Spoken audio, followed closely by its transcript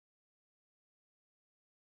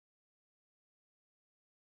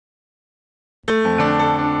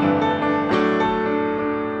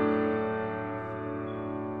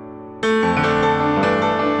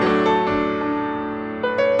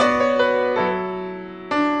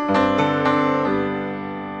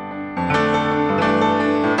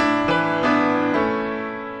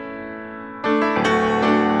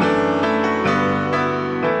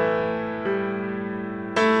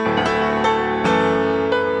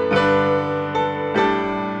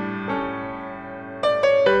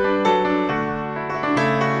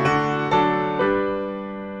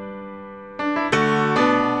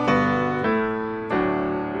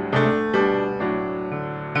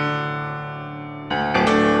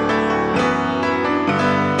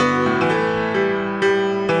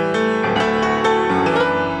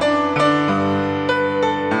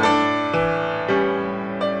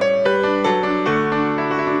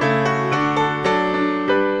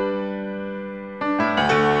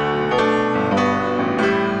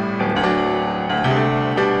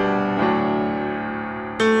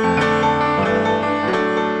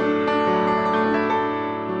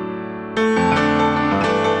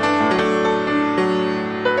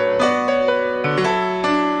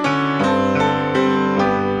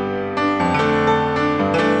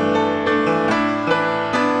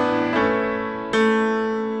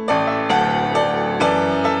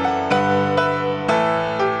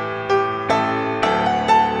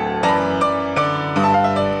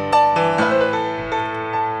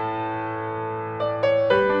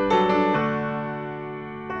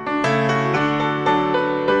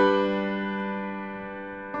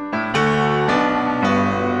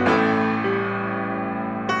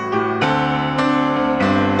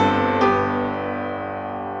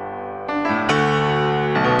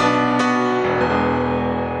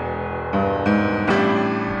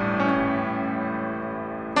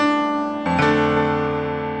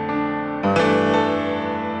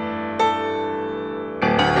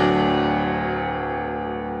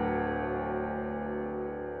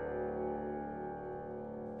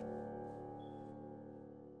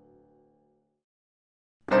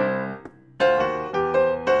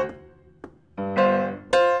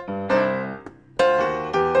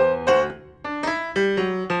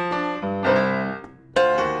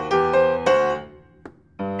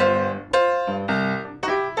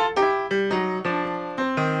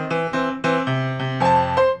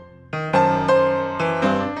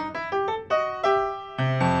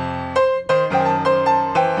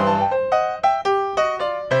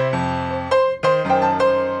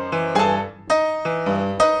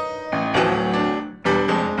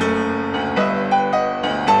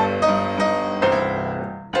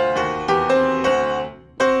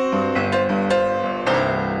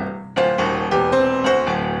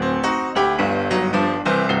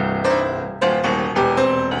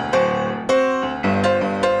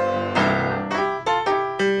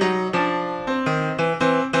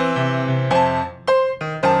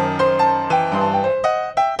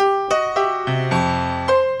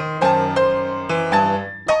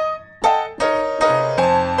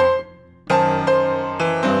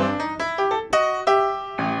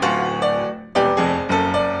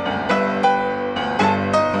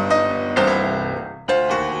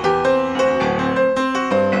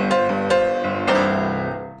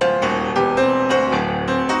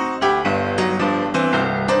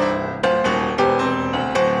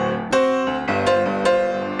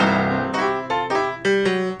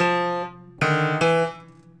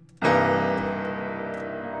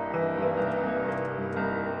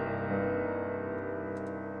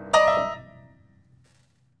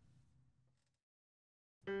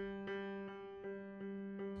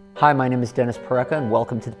Hi, my name is Dennis Parecka, and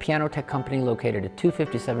welcome to the Piano Tech Company located at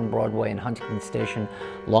 257 Broadway in Huntington Station,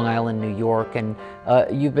 Long Island, New York. And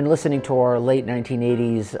you've been listening to our late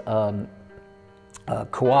 1980s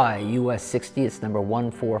Kawai US60. It's number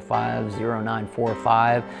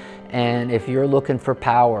 1450945. And if you're looking for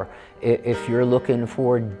power, if you're looking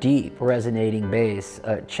for deep resonating bass,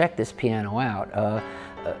 check this piano out.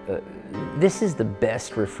 This is the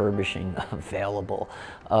best refurbishing available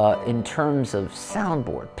in terms of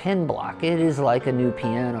soundboard, pin block. It is like a new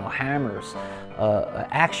piano, hammers,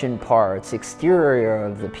 action parts, exterior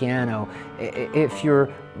of the piano. If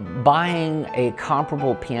you're buying a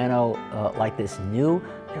comparable piano like this new,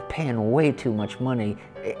 you're paying way too much money.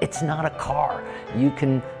 It's not a car. You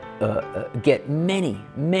can get many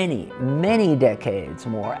decades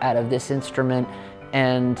more out of this instrument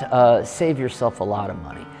and save yourself a lot of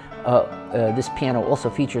money. This piano also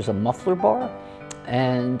features a muffler bar,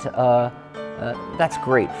 and that's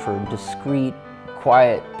great for discreet,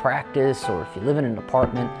 quiet practice, or if you live in an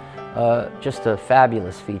apartment, just a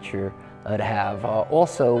fabulous feature to have.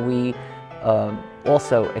 Also, we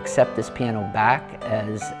also accept this piano back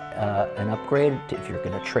as an upgrade. If you're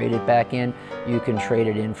going to trade it back in, you can trade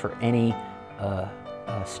it in for any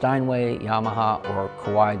Steinway, Yamaha, or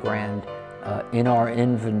Kawai Grand in our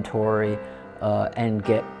inventory and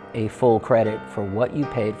get a full credit for what you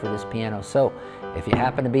paid for this piano. So if you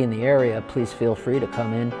happen to be in the area, please feel free to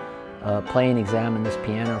come in, play and examine this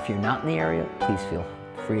piano. If you're not in the area, please feel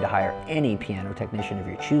free to hire any piano technician if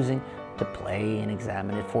you're choosing to play and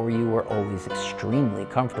examine it for you. We're always extremely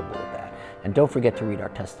comfortable with that. And don't forget to read our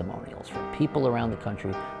testimonials from people around the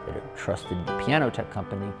country that have trusted the Piano Tech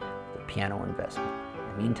Company, the piano investment. In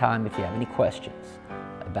the meantime, if you have any questions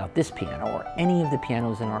about this piano or any of the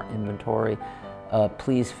pianos in our inventory,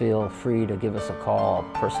 please feel free to give us a call. I'll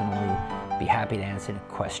personally be happy to answer any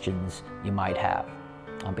questions you might have.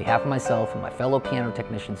 On behalf of myself and my fellow piano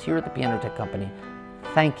technicians here at the Piano Tech Company,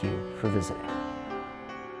 thank you for visiting.